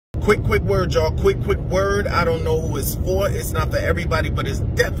Quick word, y'all. Quick word. I don't know who it's for. It's not for everybody, but it's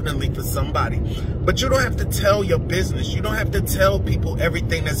definitely for somebody. But you don't have to tell your business. You don't have to tell people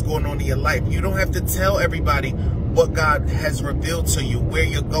everything that's going on in your life. You don't have to tell everybody what God has revealed to you, where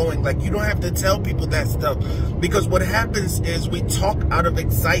you're going. Like, you don't have to tell people that stuff, because what happens is we talk out of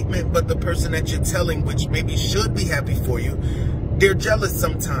excitement, but the person that you're telling, which maybe should be happy for you, they're jealous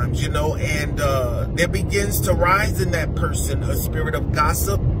sometimes, you know, and there begins to rise in that person a spirit of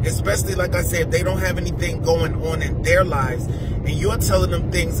gossip, especially, like I said, if they don't have anything going on in their lives and you're telling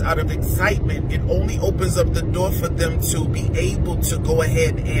them things out of excitement. It only opens up the door for them to be able to go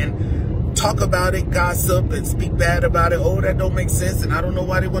ahead and talk about it, gossip, and speak bad about it. Oh, that don't make sense, and I don't know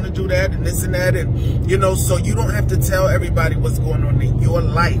why they want to do that, and this and that, and you know, so you don't have to tell everybody what's going on in your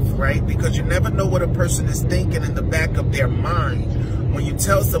life, right? Because you never know what a person is thinking in the back of their mind when you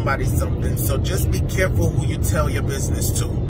tell somebody something. So just be careful who you tell your business to.